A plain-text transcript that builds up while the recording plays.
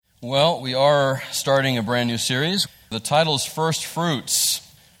Well, we are starting a brand new series. The title is Firstfruits.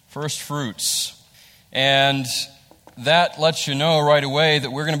 Firstfruits. And that lets you know right away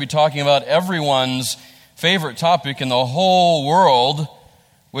that we're going to be talking about everyone's favorite topic in the whole world,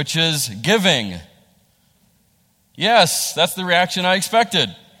 which is giving. Yes, that's the reaction I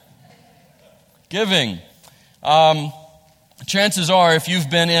expected. Giving. Chances are, if you've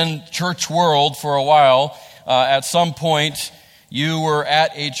been in church world for a while, at some point you were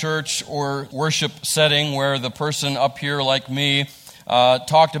at a church or worship setting where the person up here like me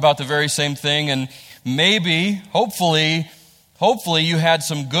talked about the very same thing, and maybe, hopefully you had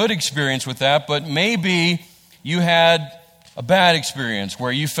some good experience with that, but maybe you had a bad experience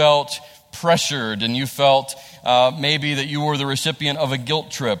where you felt pressured and you felt maybe that you were the recipient of a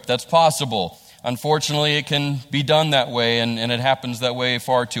guilt trip. That's possible. Unfortunately, it can be done that way, and it happens that way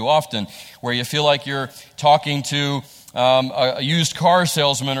far too often, where you feel like you're talking to a used car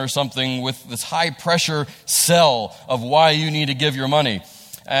salesman or something with this high-pressure sell of why you need to give your money.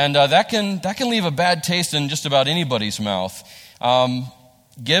 And that can leave a bad taste in just about anybody's mouth.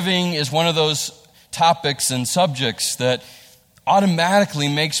 Giving is one of those topics and subjects that automatically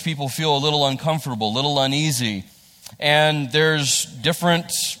makes people feel a little uncomfortable, a little uneasy. And there's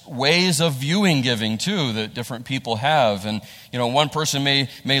different ways of viewing giving, too, that different people have. And, one person may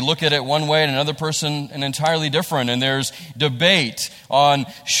look at it one way and another person an entirely different. And there's debate on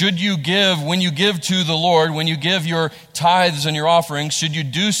should you give, when you give to the Lord, when you give your tithes and your offerings, should you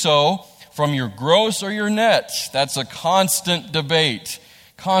do so from your gross or your net? That's a constant debate.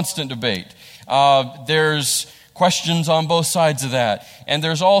 There's questions on both sides of that. And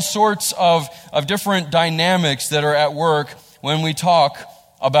there's all sorts of different dynamics that are at work when we talk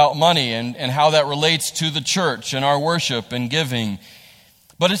about money and how that relates to the church and our worship and giving.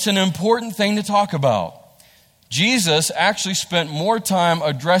 But it's an important thing to talk about. Jesus actually spent more time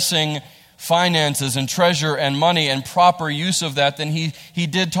addressing finances and treasure and money and proper use of that than he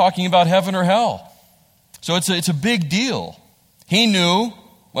did talking about heaven or hell. So it's a big deal. He knew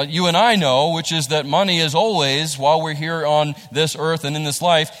what you and I know, which is that money is always, while we're here on this earth and in this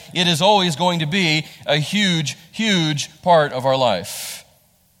life, it is always going to be a huge, huge part of our life.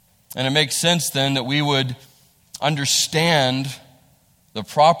 And it makes sense then that we would understand the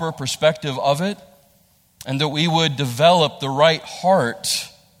proper perspective of it and that we would develop the right heart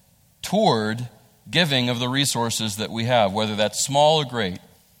toward giving of the resources that we have, whether that's small or great.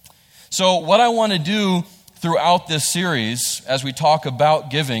 So what I want to do throughout this series, as we talk about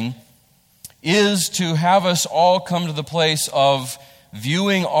giving, is to have us all come to the place of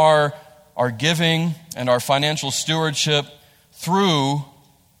viewing our giving and our financial stewardship through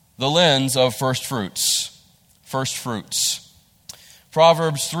the lens of firstfruits. Firstfruits.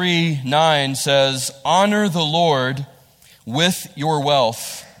 Proverbs 3:9 says, "Honor the Lord with your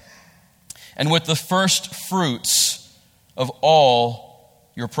wealth and with the first fruits of all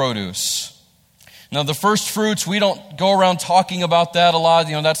your produce." Now, the first fruits, we don't go around talking about that a lot.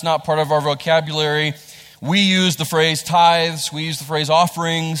 That's not part of our vocabulary. We use the phrase tithes. We use the phrase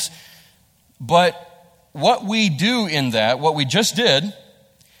offerings. But what we do in that, what we just did,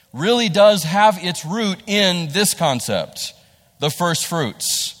 really does have its root in this concept, the first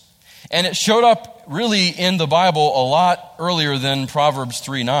fruits. And it showed up really in the Bible a lot earlier than Proverbs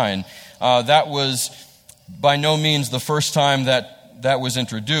 3:9. That was by no means the first time that was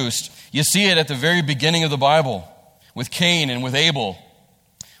introduced. You see it at the very beginning of the Bible with Cain and with Abel,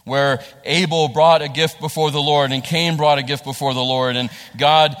 where Abel brought a gift before the Lord and Cain brought a gift before the Lord, and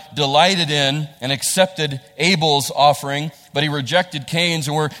God delighted in and accepted Abel's offering, but he rejected Cain's,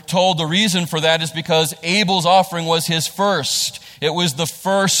 and we're told the reason for that is because Abel's offering was his first. It was the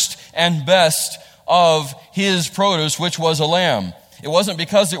first and best of his produce, which was a lamb. It wasn't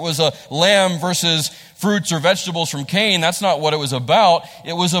because it was a lamb versus fruits or vegetables from Cain. That's not what it was about.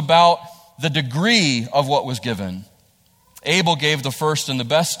 It was about the degree of what was given. Abel gave the first and the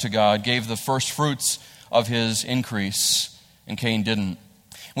best to God, gave the first fruits of his increase, and Cain didn't.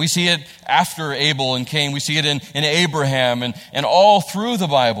 We see it after Abel and Cain. We see it in Abraham and all through the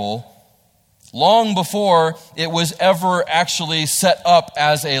Bible, long before it was ever actually set up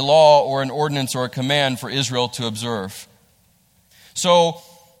as a law or an ordinance or a command for Israel to observe. So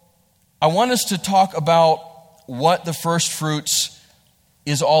I want us to talk about what the first fruits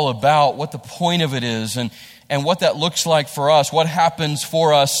is all about, what the point of it is, and what that looks like for us, what happens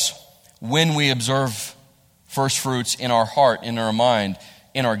for us when we observe first fruits in our heart, in our mind,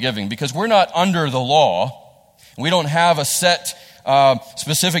 in our giving. Because we're not under the law. We don't have a set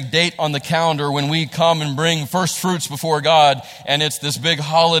specific date on the calendar when we come and bring first fruits before God, and it's this big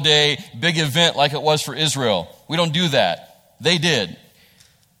holiday, big event like it was for Israel. We don't do that. They did.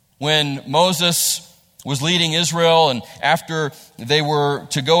 when Moses was leading Israel, and after they were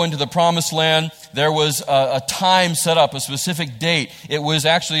to go into the promised land, there was a time set up, a specific date. It was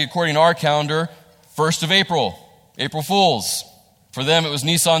actually, according to our calendar, 1st of April, April Fools. For them, it was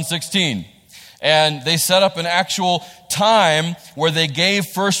Nisan 16. And they set up an actual time where they gave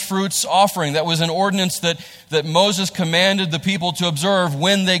firstfruits offering. That was an ordinance that Moses commanded the people to observe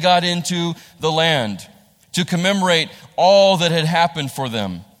when they got into the land, to commemorate all that had happened for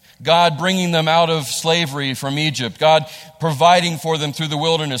them. God bringing them out of slavery from Egypt, God providing for them through the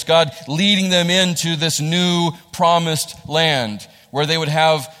wilderness, God leading them into this new promised land where they would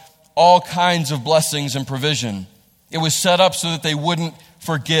have all kinds of blessings and provision. It was set up so that they wouldn't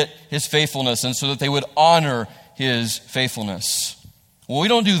forget his faithfulness and so that they would honor his faithfulness. Well, we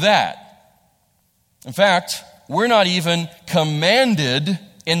don't do that. In fact, we're not even commanded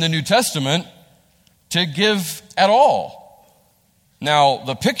in the New Testament to give at all. Now,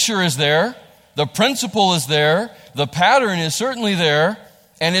 the picture is there, the principle is there, the pattern is certainly there,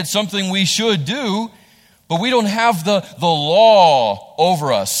 and it's something we should do, but we don't have the law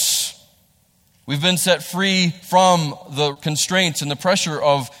over us. We've been set free from the constraints and the pressure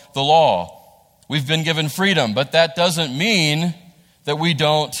of the law. We've been given freedom, but that doesn't mean that we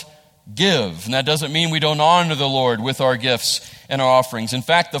don't give, and that doesn't mean we don't honor the Lord with our gifts and our offerings. In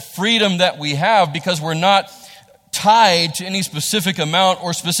fact, the freedom that we have, because we're not tied to any specific amount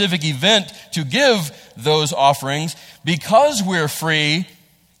or specific event to give those offerings, because we're free,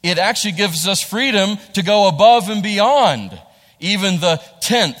 it actually gives us freedom to go above and beyond even the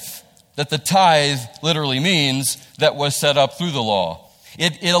tenth that the tithe literally means that was set up through the law.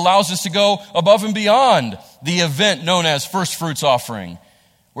 It allows us to go above and beyond the event known as firstfruits offering.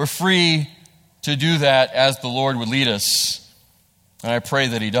 We're free to do that as the Lord would lead us, and I pray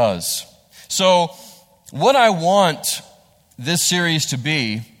that he does. So, what I want this series to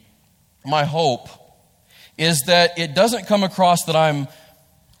be, my hope, is that it doesn't come across that I'm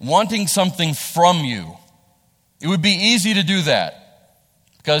wanting something from you. It would be easy to do that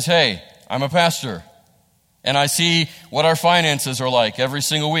because, hey, I'm a pastor and I see what our finances are like every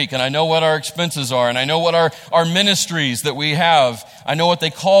single week, and I know what our expenses are, and I know what our ministries that we have, I know what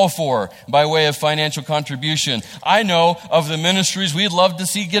they call for by way of financial contribution. I know of the ministries we'd love to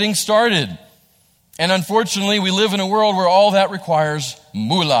see getting started. And unfortunately, we live in a world where all that requires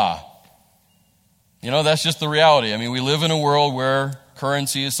moolah. You know, that's just the reality. I mean, we live in a world where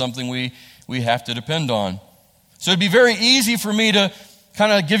currency is something we have to depend on. So it'd be very easy for me to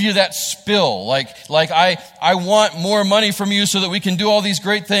kind of give you that spill. Like I want more money from you so that we can do all these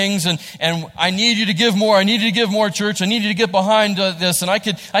great things, and I need you to give more. I need you to give more, church. I need you to get behind this. And I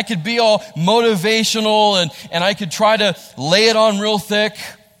could be all motivational and I could try to lay it on real thick.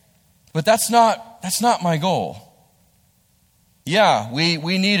 But that's not my goal. Yeah, we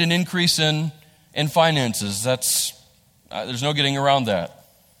need an increase in finances. There's no getting around that.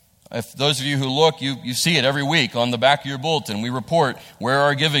 If those of you who look, you see it every week on the back of your bulletin. We report where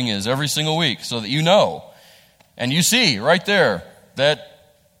our giving is every single week so that you know. And you see right there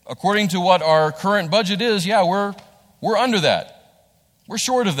that according to what our current budget is, yeah, we're under that. We're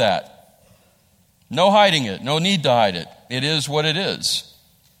short of that. No hiding it. No need to hide it. It is what it is.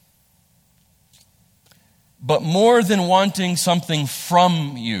 But more than wanting something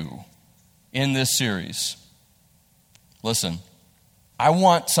from you in this series, listen, I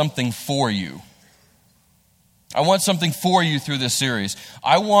want something for you. I want something for you through this series.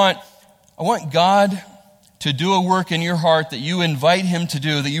 I want God to do a work in your heart that you invite him to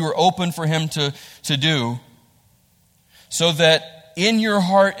do, that you are open for him to do, so that in your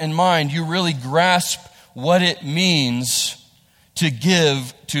heart and mind you really grasp what it means to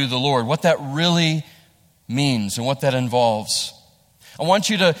give to the Lord, what that really means and what that involves. I want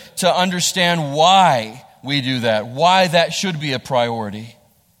you to understand why we do that, why that should be a priority.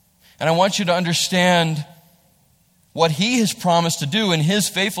 And I want you to understand what he has promised to do in his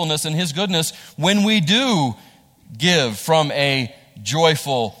faithfulness and his goodness when we do give from a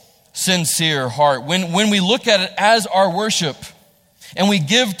joyful, sincere heart. When we look at it as our worship and we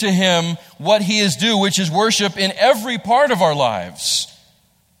give to him what he is due, which is worship in every part of our lives.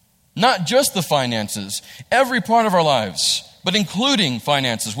 Not just the finances, every part of our lives, but including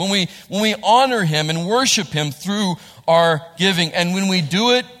finances. When we honor him and worship him through our giving, and when we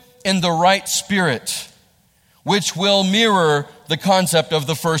do it in the right spirit, which will mirror the concept of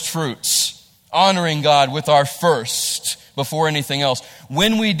the first fruits, honoring God with our first before anything else.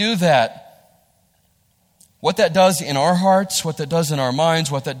 When we do that, what that does in our hearts, what that does in our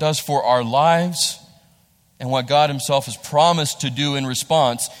minds, what that does for our lives, and what God himself has promised to do in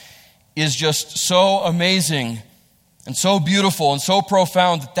response is just so amazing and so beautiful and so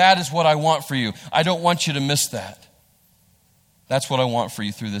profound that is what I want for you. I don't want you to miss that. That's what I want for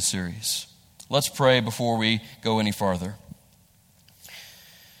you through this series. Let's pray before we go any farther.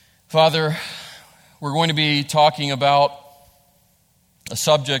 Father, we're going to be talking about a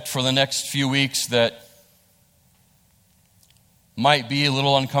subject for the next few weeks that might be a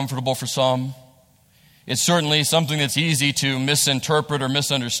little uncomfortable for some. It's certainly something that's easy to misinterpret or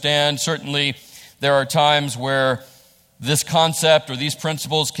misunderstand. Certainly, there are times where this concept or these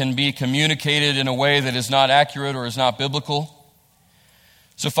principles can be communicated in a way that is not accurate or is not biblical.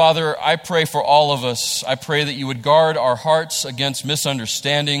 So, Father, I pray for all of us. I pray that you would guard our hearts against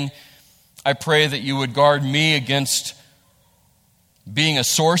misunderstanding. I pray that you would guard me against being a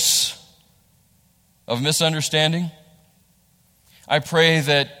source of misunderstanding. I pray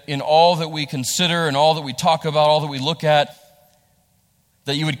that in all that we consider and all that we talk about, all that we look at,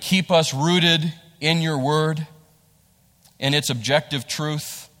 that you would keep us rooted in your word, in its objective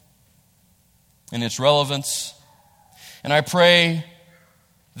truth, in its relevance. And I pray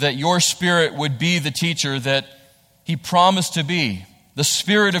that your Spirit would be the teacher that he promised to be, the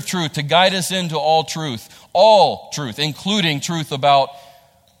Spirit of truth, to guide us into all truth, including truth about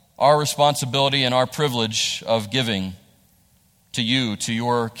our responsibility and our privilege of giving to you, to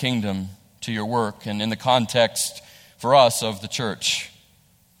your kingdom, to your work, and in the context for us of the church.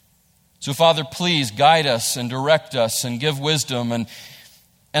 So, Father, please guide us and direct us and give wisdom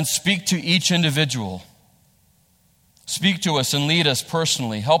and speak to each individual. Speak to us and lead us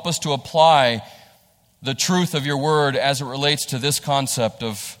personally. Help us to apply the truth of your word as it relates to this concept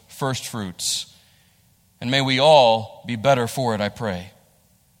of first fruits. And may we all be better for it, I pray.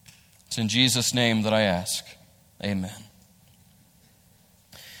 It's in Jesus' name that I ask. Amen.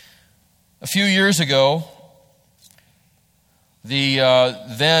 A few years ago,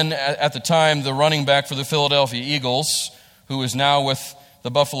 then at the time the running back for the Philadelphia Eagles, who is now with the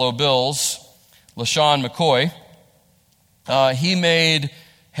Buffalo Bills, LaShawn McCoy, he made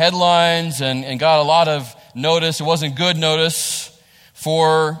headlines and got a lot of notice. It wasn't good notice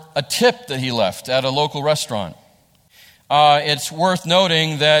for a tip that he left at a local restaurant. It's worth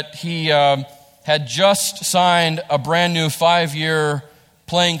noting that he had just signed a brand new 5-year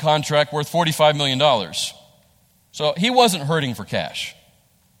playing contract worth $45 million. So he wasn't hurting for cash.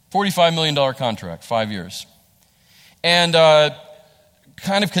 $45 million contract, 5 years. And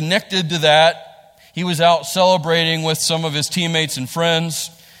kind of connected to that, he was out celebrating with some of his teammates and friends,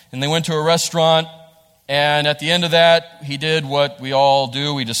 and they went to a restaurant, and at the end of that, he did what we all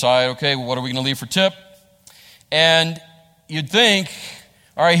do. We decide, okay, what are we going to leave for tip? And you'd think,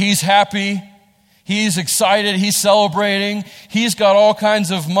 all right, he's happy, he's excited, he's celebrating, he's got all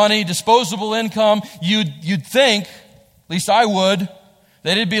kinds of money, disposable income. You'd think, at least I would,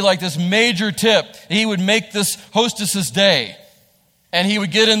 that it'd be like this major tip. He would make this hostess's day, and he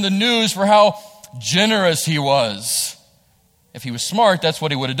would get in the news for how generous he was. If he was smart, that's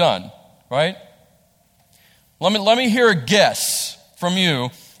what he would have done, right? Let me hear a guess from you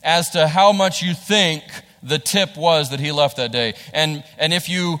as to how much you think the tip was that he left that day. And if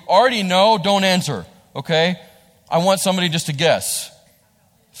you already know, don't answer, okay? I want somebody just to guess.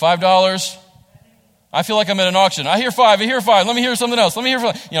 $5? I feel like I'm at an auction. I hear 5. Let me hear something else. Let me hear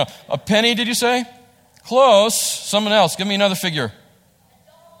 5. A penny, did you say? Close. Someone else. Give me another figure.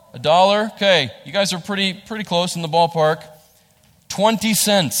 $1? Okay. You guys are pretty close in the ballpark. 20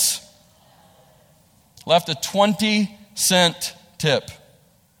 cents. Left a 20-cent tip.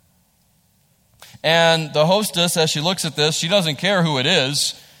 And the hostess, as she looks at this, she doesn't care who it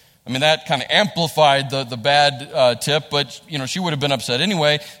is. I mean, that kind of amplified the bad tip, but, she would have been upset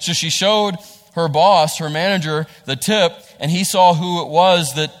anyway. So she showed her boss, her manager, the tip, and he saw who it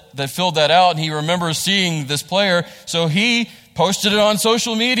was that filled that out, and he remembers seeing this player. So he posted it on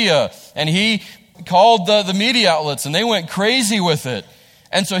social media, and he called the media outlets, and they went crazy with it.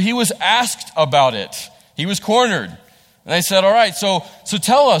 And so he was asked about it. He was cornered. And they said, all right, so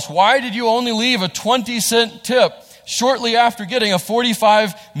tell us, why did you only leave a 20-cent tip shortly after getting a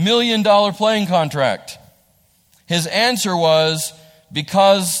 $45 million playing contract? His answer was,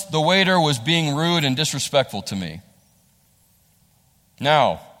 because the waiter was being rude and disrespectful to me.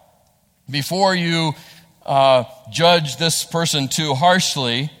 Now, before you judge this person too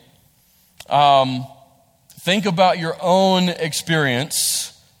harshly, think about your own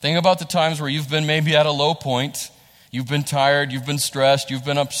experience. Think about the times where you've been maybe at a low point. You've been tired, you've been stressed, you've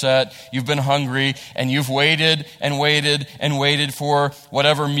been upset, you've been hungry, and you've waited and waited and waited for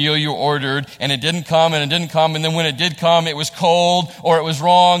whatever meal you ordered, and it didn't come, and then when it did come, it was cold, or it was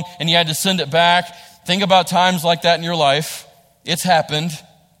wrong, and you had to send it back. Think about times like that in your life. It's happened.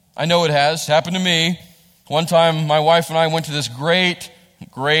 I know it has. It's happened to me, One time, my wife and I went to this great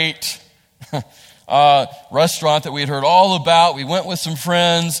restaurant that we had heard all about. We went with some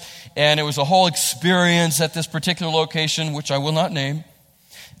friends, and it was a whole experience at this particular location, which I will not name.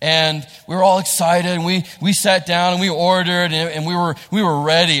 And we were all excited, and we sat down and we ordered, and we were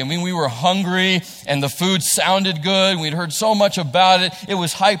ready. I mean, we were hungry, and the food sounded good. We'd heard so much about it. It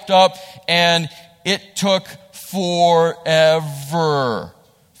was hyped up, and it took forever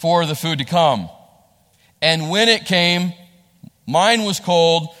for the food to come. And when it came, mine was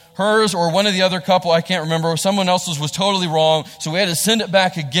cold, hers or one of the other couple, I can't remember, someone else's was totally wrong, so we had to send it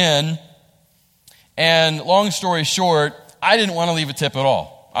back again. And long story short, I didn't want to leave a tip at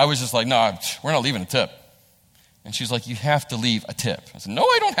all. I was just like, no, we're not leaving a tip. And she's like, you have to leave a tip. I said, no,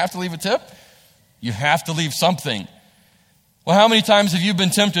 I don't have to leave a tip. You have to leave something. Well, how many times have you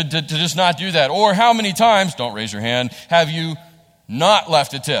been tempted to just not do that? Or how many times, don't raise your hand, have you not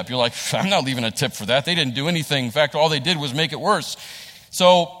left a tip? You're like, I'm not leaving a tip for that. They didn't do anything. In fact, all they did was make it worse.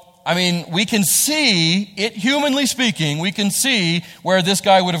 So, I mean, we can see it, humanly speaking, we can see where this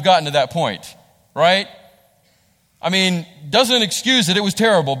guy would have gotten to that point, right? I mean, doesn't excuse it. It was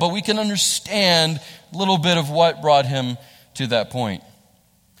terrible, but we can understand a little bit of what brought him to that point.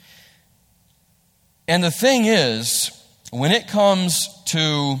 And the thing is, when it comes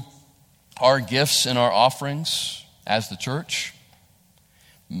to our gifts and our offerings as the church,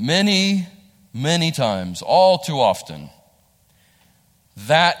 many times, all too often,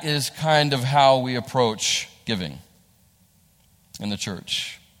 that is kind of how we approach giving in the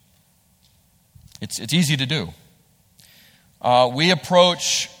church. It's easy to do. We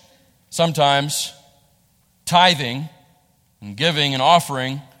approach sometimes tithing and giving and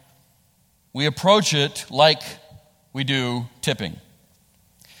offering, we approach it like we do tipping.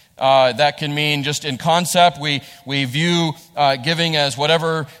 That can mean just in concept, we view giving as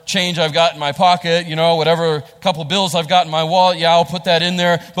whatever change I've got in my pocket, whatever couple bills I've got in my wallet, I'll put that in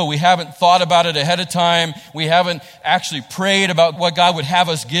there, but we haven't thought about it ahead of time. We haven't actually prayed about what God would have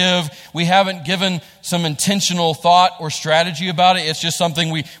us give. We haven't given some intentional thought or strategy about it. It's just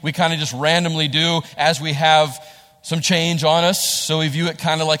something we kind of just randomly do as we have some change on us, so we view it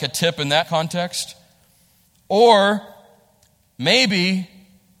kind of like a tip in that context. Or maybe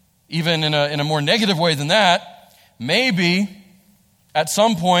even in a more negative way than that, maybe at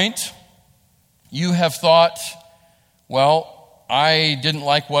some point you have thought, well, I didn't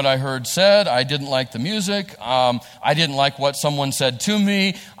like what I heard said. I didn't like the music. I didn't like what someone said to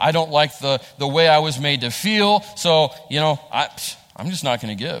me. I don't like the way I was made to feel. So, I'm just not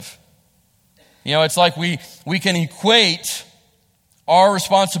going to give. It's like we can equate our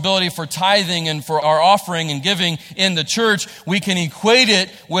responsibility for tithing and for our offering and giving in the church, we can equate it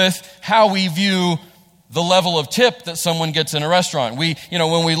with how we view the level of tip that someone gets in a restaurant.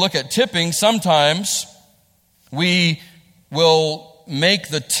 When we look at tipping, sometimes we will make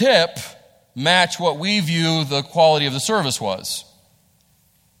the tip match what we view the quality of the service was.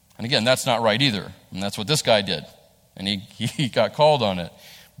 And again, that's not right either. And that's what this guy did. And he got called on it.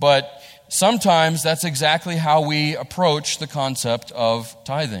 But sometimes that's exactly how we approach the concept of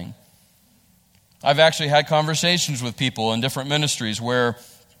tithing. I've actually had conversations with people in different ministries where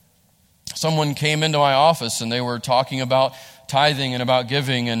someone came into my office and they were talking about tithing and about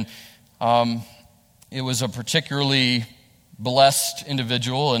giving, and it was a particularly blessed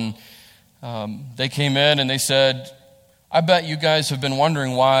individual, and they came in and they said, I bet you guys have been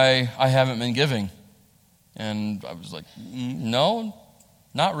wondering why I haven't been giving. And I was like, no,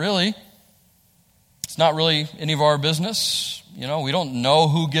 not really. It's not really any of our business. We don't know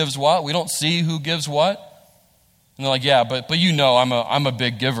who gives what. We don't see who gives what. And they're like, yeah, but I'm a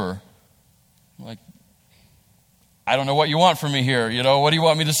big giver. I'm like, I don't know what you want from me here. What do you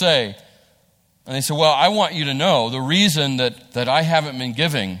want me to say? And they said, well, I want you to know the reason that I haven't been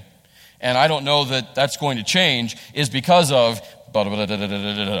giving, and I don't know that that's going to change, is because of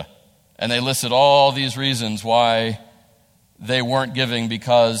and they listed all these reasons why they weren't giving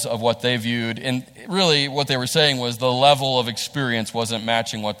because of what they viewed. And really what they were saying was the level of experience wasn't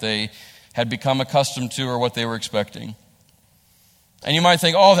matching what they had become accustomed to or what they were expecting. And you might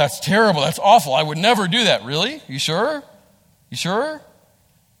think, oh, that's terrible, that's awful, I would never do that. Really? You sure? You sure?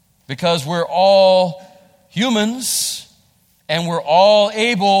 Because we're all humans, and we're all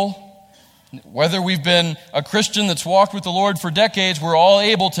able, whether we've been a Christian that's walked with the Lord for decades, we're all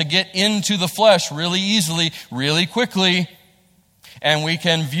able to get into the flesh really easily, really quickly. And we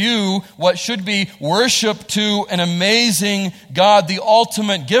can view what should be worship to an amazing God, the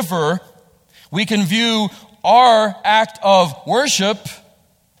ultimate giver. We can view our act of worship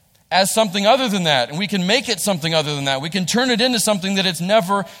as something other than that, and we can make it something other than that. We can turn it into something that it's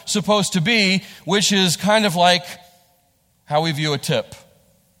never supposed to be, which is kind of like how we view a tip.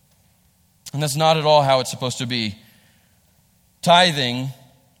 And that's not at all how it's supposed to be. Tithing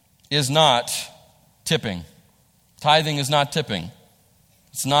is not tipping. Tithing is not tipping.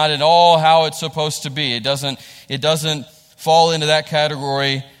 It's not at all how it's supposed to be. It doesn't fall into that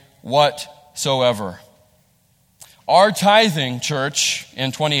category whatsoever. Our tithing, church,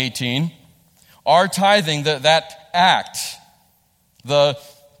 in 2018, our tithing, that act, the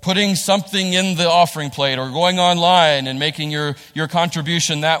putting something in the offering plate or going online and making your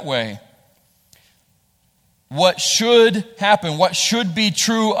contribution that way, what should happen, what should be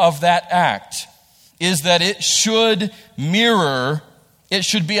true of that act is that it should mirror, it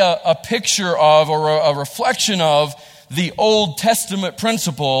should be a picture of or a reflection of the Old Testament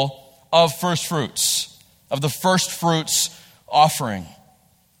principle of first fruits, of the first fruits offering,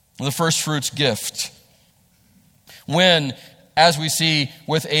 the first fruits gift. When, as we see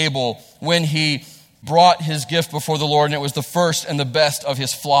with Abel, when he brought his gift before the Lord, and it was the first and the best of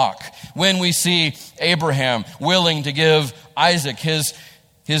his flock. When we see Abraham willing to give Isaac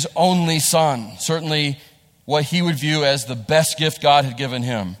his only son, certainly what he would view as the best gift God had given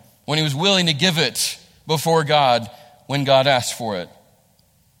him, when he was willing to give it before God when God asked for it.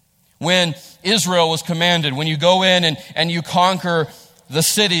 When Israel was commanded, when you go in and you conquer the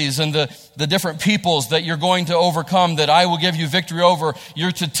cities and the different peoples that you're going to overcome, that I will give you victory over,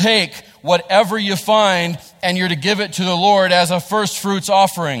 you're to take whatever you find and you're to give it to the Lord as a first fruits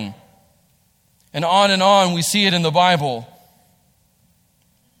offering. And on we see it in the Bible.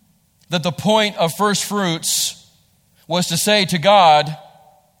 That the point of first fruits was to say to God,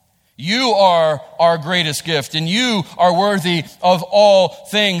 you are our greatest gift, and you are worthy of all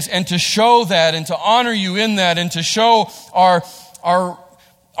things, and to show that, and to honor you in that, and to show our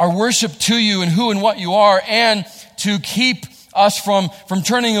worship to you and who and what you are, and to keep us from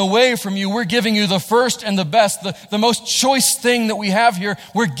turning away from you. We're giving you the first and the best, the most choice thing that we have here.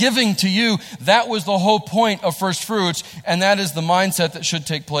 We're giving to you. That was the whole point of first fruits, and that is the mindset that should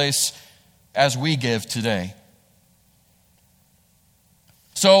take place as we give today.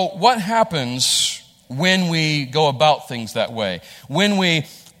 So what happens when we go about things that way? When we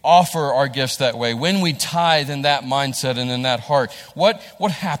offer our gifts that way? When we tithe in that mindset and in that heart? What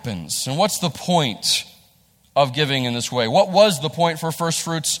happens? And what's the point of giving in this way? What was the point for first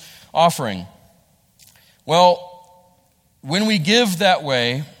fruits offering? Well, when we give that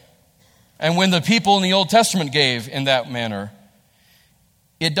way, and when the people in the Old Testament gave in that manner,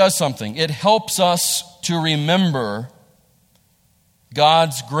 it does something. It helps us to remember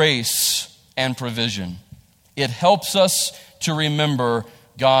God's grace and provision. It helps us to remember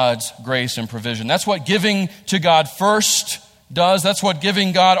God's grace and provision. That's what giving to God first does. That's what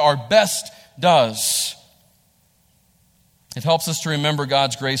giving God our best does. It helps us to remember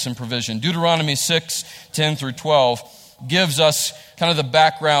God's grace and provision. Deuteronomy 6:10-12 gives us kind of the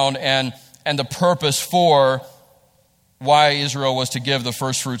background and the purpose for why Israel was to give the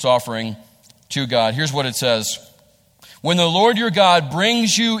first fruits offering to God. Here's what it says. When the Lord your God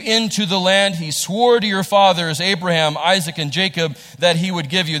brings you into the land he swore to your fathers, Abraham, Isaac, and Jacob, that he would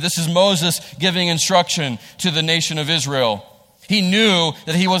give you. This is Moses giving instruction to the nation of Israel. He knew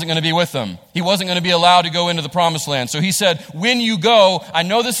that he wasn't going to be with them. He wasn't going to be allowed to go into the promised land. So he said, when you go, I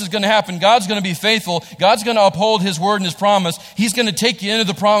know this is going to happen. God's going to be faithful. God's going to uphold his word and his promise. He's going to take you into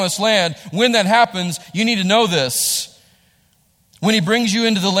the promised land. When that happens, you need to know this. When he brings you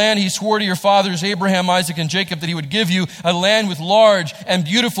into the land he swore to your fathers, Abraham, Isaac, and Jacob, that he would give you a land with large and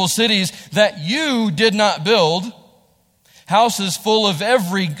beautiful cities that you did not build, houses full of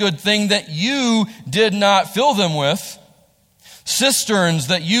every good thing that you did not fill them with, cisterns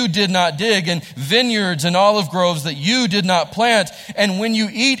that you did not dig, and vineyards and olive groves that you did not plant. And when you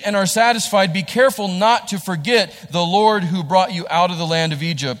eat and are satisfied, be careful not to forget the Lord who brought you out of the land of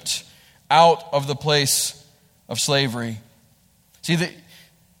Egypt, out of the place of slavery. See,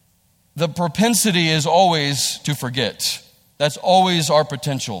 the propensity is always to forget. That's always our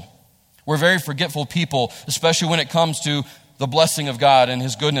potential. We're very forgetful people, especially when it comes to the blessing of God and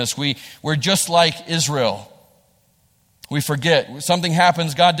his goodness. We're just like Israel. We forget. Something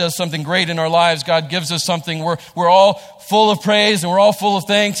happens. God does something great in our lives. God gives us something. We're all full of praise and we're all full of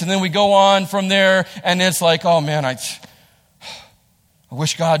thanks. And then we go on from there and it's like, oh man, I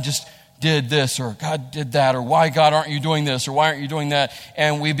wish God just did this, or God did that, or why God aren't you doing this, or why aren't you doing that?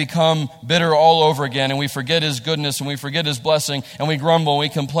 And we become bitter all over again, and we forget his goodness, and we forget his blessing, and we grumble, and we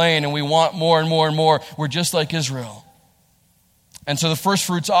complain, and we want more and more and more. We're just like Israel. And so the first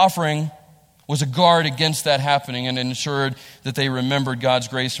fruits offering was a guard against that happening and ensured that they remembered God's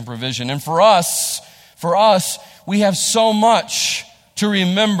grace and provision. And for us, we have so much to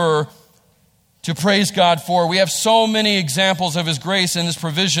remember, to praise God for. We have so many examples of His grace and His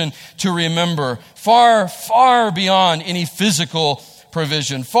provision to remember. Far, far beyond any physical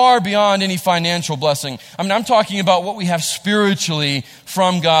provision, far beyond any financial blessing. I'm talking about what we have spiritually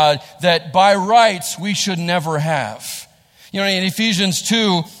from God that by rights we should never have. In Ephesians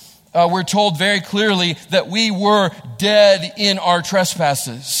 2, we're told very clearly that we were dead in our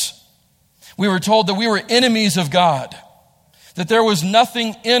trespasses. We were told that we were enemies of God, that there was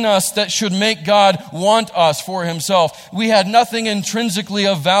nothing in us that should make God want us for Himself. We had nothing intrinsically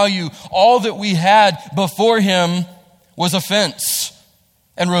of value. All that we had before Him was offense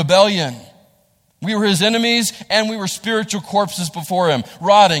and rebellion. We were His enemies, and we were spiritual corpses before Him,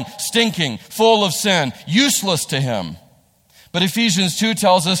 rotting, stinking, full of sin, useless to Him. But Ephesians 2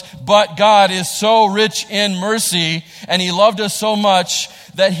 tells us, but God is so rich in mercy, and He loved us so much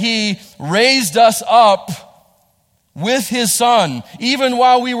that He raised us up with His Son, even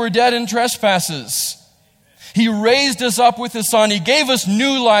while we were dead in trespasses. He raised us up with His Son. He gave us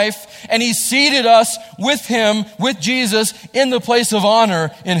new life, and He seated us with Him, with Jesus, in the place of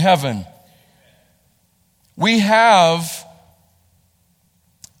honor in heaven. We have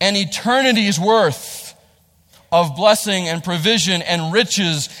an eternity's worth of blessing and provision and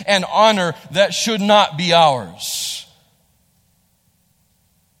riches and honor that should not be ours.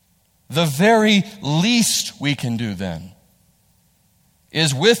 The very least we can do then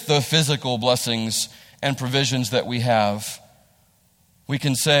is, with the physical blessings and provisions that we have, we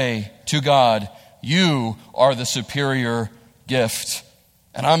can say to God, you are the superior gift.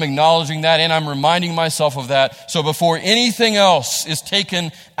 And I'm acknowledging that, and I'm reminding myself of that. So before anything else is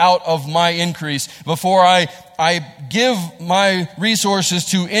taken out of my increase, before I give my resources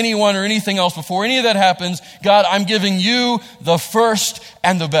to anyone or anything else, before any of that happens, God, I'm giving you the first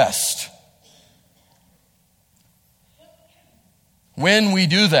and the best. When we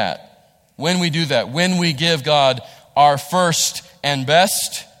do that, when we give God our first and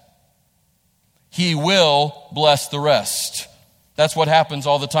best, He will bless the rest. That's what happens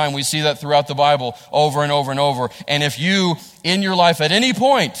all the time. We see that throughout the Bible over and over and over. And if you, in your life at any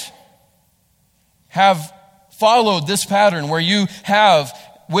point, have followed this pattern where you have,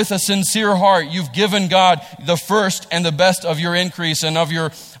 with a sincere heart, you've given God the first and the best of your increase and of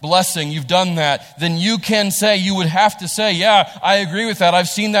your blessing, you've done that, then you would have to say, yeah, I agree with that. I've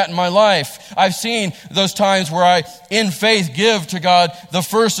seen that in my life. I've seen those times where I, in faith, give to God the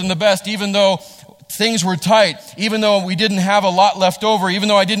first and the best, even though things were tight, even though we didn't have a lot left over, even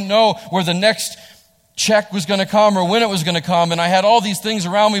though I didn't know where the next check was going to come or when it was going to come, and I had all these things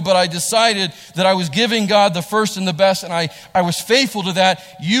around me, but I decided that I was giving God the first and the best, and I was faithful to that.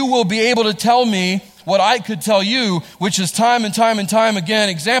 You will be able to tell me what I could tell you, which is time and time and time again,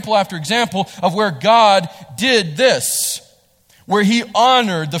 example after example of where God did this, where He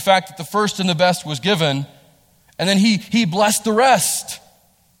honored the fact that the first and the best was given, and then He blessed the rest.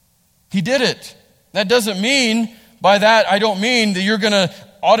 He did it. That doesn't mean, by that, I don't mean that you're going to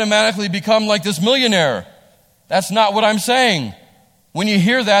automatically become like this millionaire. That's not what I'm saying. When you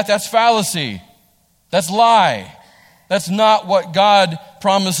hear that, that's fallacy. That's lie. That's not what God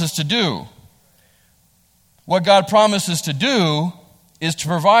promises to do. What God promises to do is to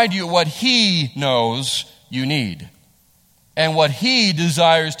provide you what He knows you need. And what He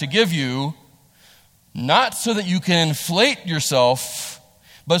desires to give you, not so that you can inflate yourself,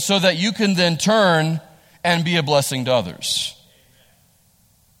 but so that you can then turn and be a blessing to others.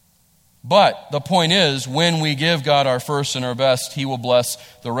 But the point is, when we give God our first and our best, He will bless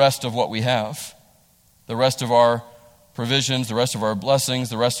the rest of what we have. The rest of our provisions, the rest of our blessings,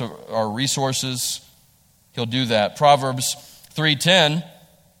 the rest of our resources. He'll do that. Proverbs 3:10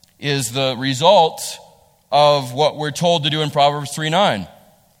 is the result of what we're told to do in Proverbs 3:9.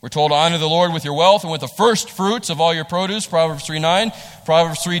 We're told to honor the Lord with your wealth and with the first fruits of all your produce, Proverbs 3:9.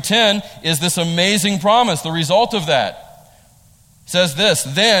 Proverbs 3:10 is this amazing promise, the result of that. It says this,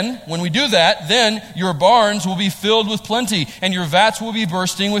 then, when we do that, then your barns will be filled with plenty, and your vats will be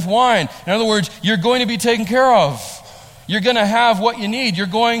bursting with wine. In other words, you're going to be taken care of. You're going to have what you need. You're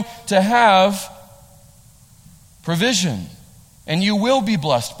going to have provision, and you will be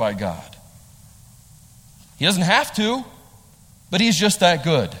blessed by God. He doesn't have to, but He's just that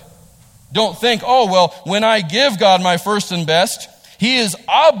good. Don't think, oh, well, when I give God my first and best, He is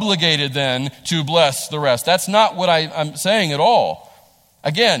obligated then to bless the rest. That's not what I'm saying at all.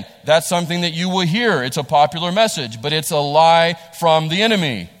 Again, that's something that you will hear. It's a popular message, but it's a lie from the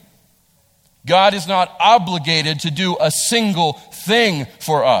enemy. God is not obligated to do a single thing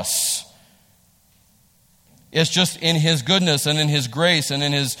for us. It's just in His goodness and in His grace and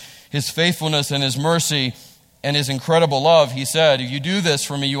in His faithfulness and His mercy and His incredible love. He said, if you do this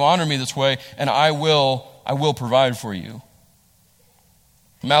for me, you honor me this way, and I will provide for you.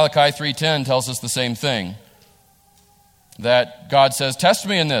 Malachi 3:10 tells us the same thing. That God says, test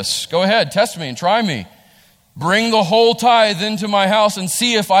me in this. Go ahead, test me and try me. Bring the whole tithe into my house and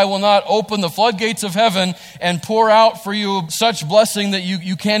see if I will not open the floodgates of heaven and pour out for you such blessing that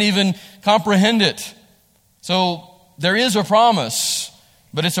you can't even comprehend it. So there is a promise,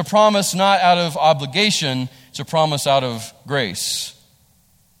 but it's a promise not out of obligation. It's a promise out of grace.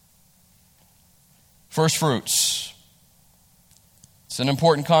 First fruits. It's an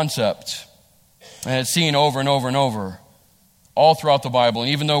important concept, and it's seen over and over and over all throughout the Bible.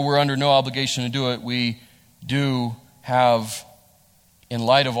 And even though we're under no obligation to do it, we do have, in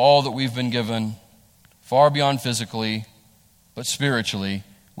light of all that we've been given, far beyond physically, but spiritually,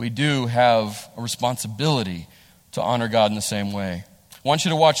 we do have a responsibility to honor God in the same way. I want you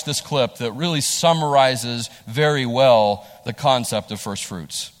to watch this clip that really summarizes very well the concept of first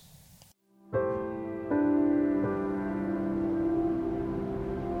fruits.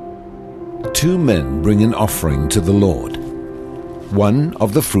 Two men bring an offering to the Lord, one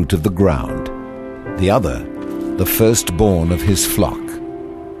of the fruit of the ground, the other the firstborn of his flock.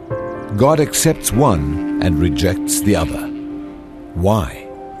 God accepts one and rejects the other. Why?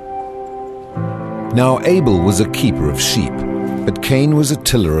 Now Abel was a keeper of sheep, but Cain was a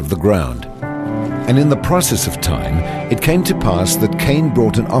tiller of the ground. And in the process of time, it came to pass that Cain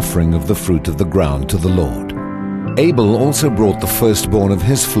brought an offering of the fruit of the ground to the Lord. Abel also brought the firstborn of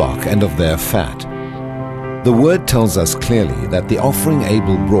his flock and of their fat. The word tells us clearly that the offering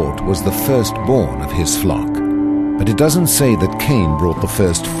Abel brought was the firstborn of his flock, but it doesn't say that Cain brought the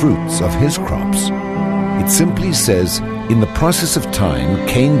first fruits of his crops. It simply says, in the process of time,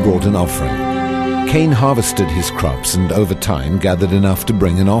 Cain brought an offering. Cain harvested his crops and over time gathered enough to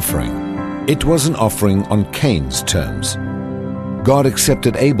bring an offering. It was an offering on Cain's terms. God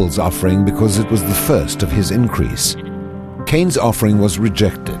accepted Abel's offering because it was the first of his increase. Cain's offering was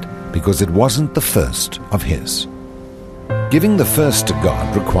rejected because it wasn't the first of his. Giving the first to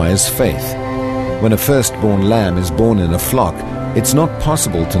God requires faith. When a firstborn lamb is born in a flock, it's not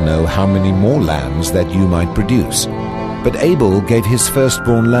possible to know how many more lambs that you might produce. But Abel gave his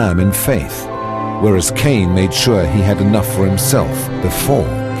firstborn lamb in faith, whereas Cain made sure he had enough for himself before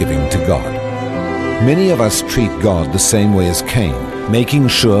giving to God. Many of us treat God the same way as Cain, making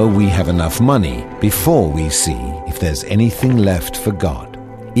sure we have enough money before we see if there's anything left for God.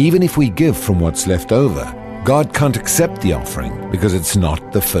 Even if we give from what's left over, God can't accept the offering because it's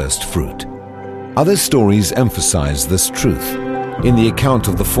not the first fruit. Other stories emphasize this truth. In the account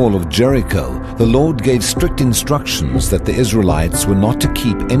of the fall of Jericho, the Lord gave strict instructions that the Israelites were not to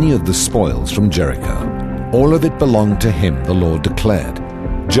keep any of the spoils from Jericho. All of it belonged to Him, the Lord declared.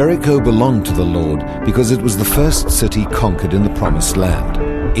 Jericho belonged to the Lord because it was the first city conquered in the Promised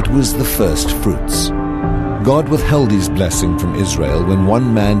Land. It was the first fruits. God withheld His blessing from Israel when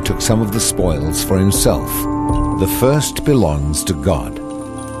one man took some of the spoils for himself. The first belongs to God.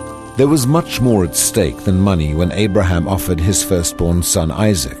 There was much more at stake than money when Abraham offered his firstborn son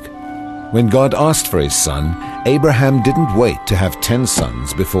Isaac. When God asked for his son, Abraham didn't wait to have 10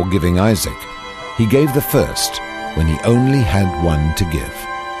 sons before giving Isaac. He gave the first when he only had one to give.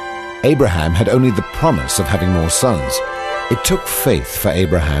 Abraham had only the promise of having more sons. It took faith for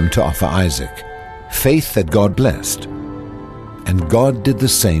Abraham to offer Isaac, faith that God blessed. And God did the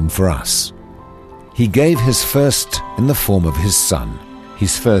same for us. He gave His first in the form of His Son,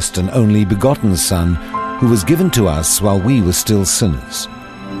 His first and only begotten Son, who was given to us while we were still sinners.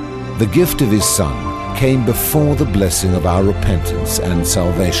 The gift of His Son came before the blessing of our repentance and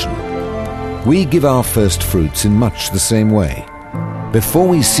salvation. We give our first fruits in much the same way. Before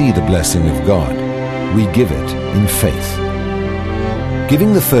we see the blessing of God, we give it in faith.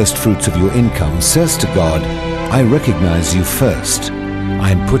 Giving the first fruits of your income says to God, I recognize you first.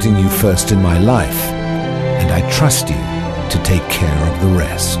 I am putting you first in my life, and I trust you to take care of the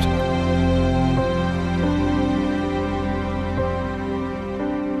rest.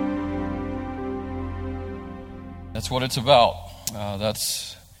 That's what it's about.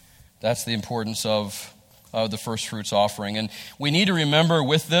 That's the importance of the first fruits offering. And we need to remember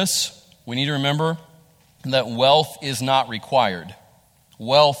with this, that wealth is not required.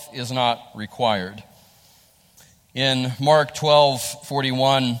 Wealth is not required. In Mark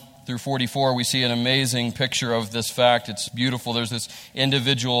 12:41 through 44, we see an amazing picture of this fact. It's beautiful. There's this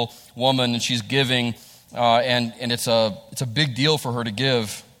individual woman, and she's giving, and it's a big deal for her to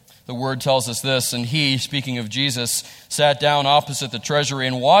give. the word tells us this, and he, speaking of Jesus, sat down opposite the treasury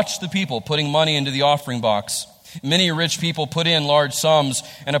and watched the people putting money into the offering box. Many rich people put in large sums,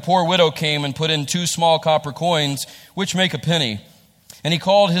 and a poor widow came and put in 2 small copper coins, which make a penny. And he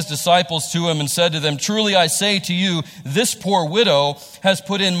called his disciples to him and said to them, "Truly I say to you, this poor widow has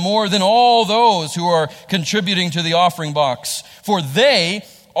put in more than all those who are contributing to the offering box, for they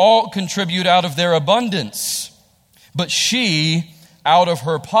all contribute out of their abundance. But she, out of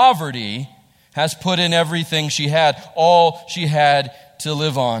her poverty, has put in everything she had, all she had to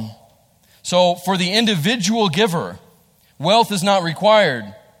live on." So for the individual giver, wealth is not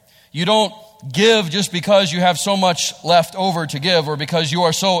required. You don't give just because you have so much left over to give or because you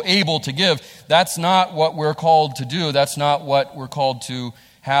are so able to give. That's not what we're called to do. That's not what we're called to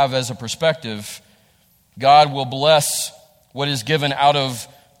have as a perspective. God will bless what is given out of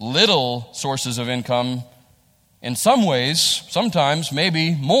little sources of income in some ways, sometimes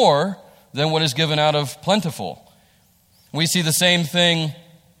maybe more than what is given out of plentiful. We see the same thing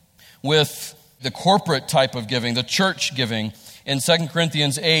with the corporate type of giving, the church giving. In 2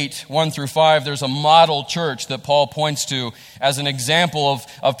 Corinthians 8, 1 through 5, there's a model church that Paul points to as an example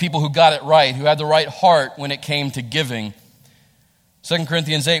of people who got it right, who had the right heart when it came to giving. 2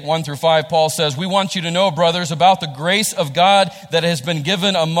 Corinthians 8, 1 through 5, Paul says, "We want you to know, brothers, about the grace of God that has been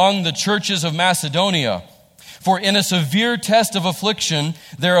given among the churches of Macedonia. For in a severe test of affliction,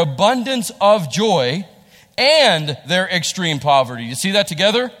 their abundance of joy and their extreme poverty." You see that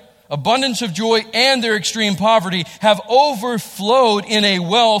together? Abundance of joy and their extreme poverty have overflowed in a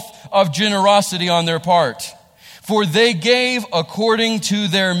wealth of generosity on their part. For they gave according to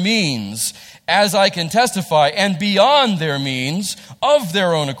their means, as I can testify, and beyond their means, of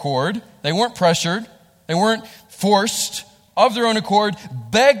their own accord. They weren't pressured. They weren't forced. Of their own accord,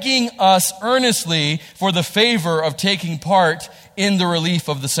 begging us earnestly for the favor of taking part in the relief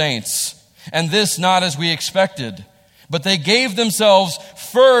of the saints. And this not as we expected, but they gave themselves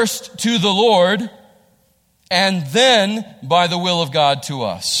first to the Lord, and then by the will of God to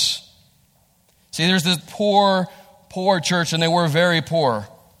us. See, there's this poor church, and they were very poor.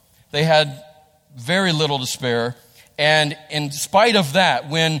 They had very little to spare. And in spite of that,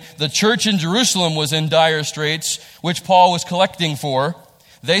 when the church in Jerusalem was in dire straits, which Paul was collecting for,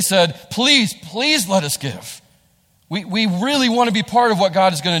 they said, please let us give. We really want to be part of what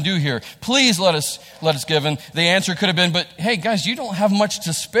God is going to do here. Please let us give. And the answer could have been, but hey guys, you don't have much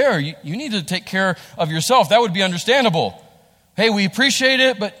to spare. You need to take care of yourself. That would be understandable. Hey, we appreciate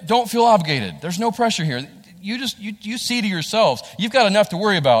it, but don't feel obligated. There's no pressure here. You see to yourselves. You've got enough to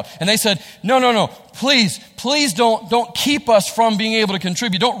worry about. And they said, no. Please don't keep us from being able to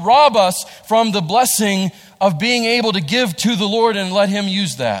contribute. Don't rob us from the blessing of being able to give to the Lord and let Him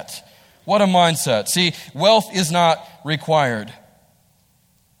use that. What a mindset. See, wealth is not required.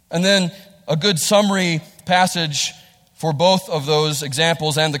 And then a good summary passage for both of those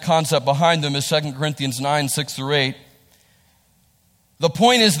examples and the concept behind them is 2 Corinthians 9, 6 through 8. The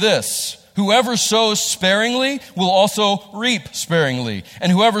point is this: whoever sows sparingly will also reap sparingly,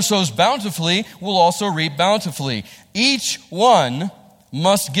 and whoever sows bountifully will also reap bountifully. Each one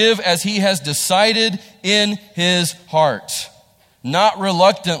must give as he has decided in his heart, not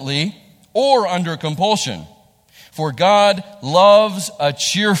reluctantly or under compulsion. For God loves a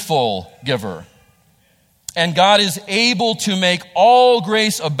cheerful giver. And God is able to make all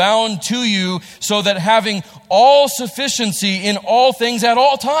grace abound to you, so that having all sufficiency in all things at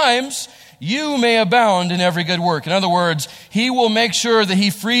all times, you may abound in every good work. In other words, He will make sure that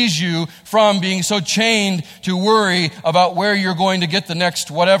He frees you from being so chained to worry about where you're going to get the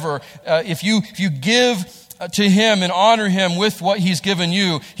next whatever. If you give to Him and honor Him with what He's given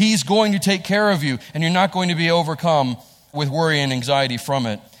you, He's going to take care of you, and you're not going to be overcome with worry and anxiety from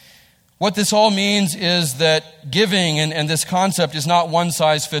it. What this all means is that giving and this concept is not one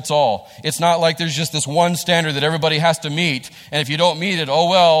size fits all. It's not like there's just this one standard that everybody has to meet, and if you don't meet it,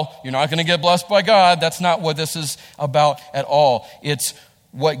 oh well, you're not going to get blessed by God. That's not what this is about at all. It's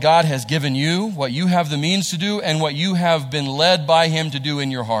what God has given you, what you have the means to do, and what you have been led by Him to do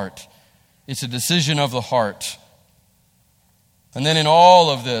in your heart. It's a decision of the heart. And then in all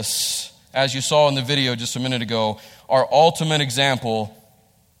of this, as you saw in the video just a minute ago, our ultimate example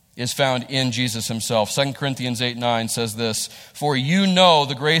is found in Jesus Himself. 2 Corinthians 8:9 says this: "For you know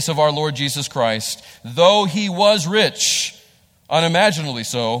the grace of our Lord Jesus Christ, though He was rich, unimaginably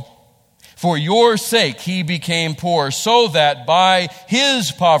so, for your sake He became poor, so that by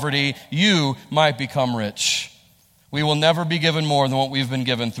His poverty you might become rich." We will never be given more than what we've been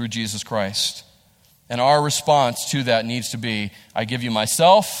given through Jesus Christ. And our response to that needs to be, I give you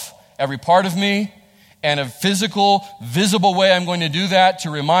myself, every part of me, And a physical, visible way I'm going to do that to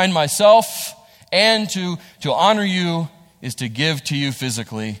remind myself and to honor you is to give to you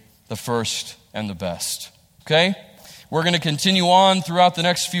physically the first and the best. Okay? We're going to continue on throughout the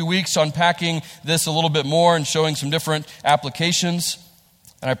next few weeks unpacking this a little bit more and showing some different applications.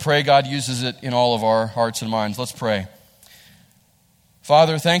 And I pray God uses it in all of our hearts and minds. Let's pray.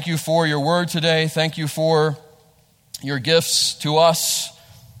 Father, thank you for your word today. Thank you for your gifts to us.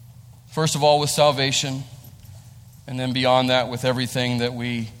 First of all, with salvation, and then beyond that, with everything that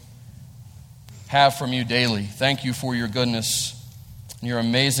we have from you daily. Thank you for your goodness and your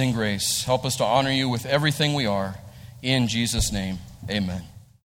amazing grace. Help us to honor you with everything we are. In Jesus' name, amen.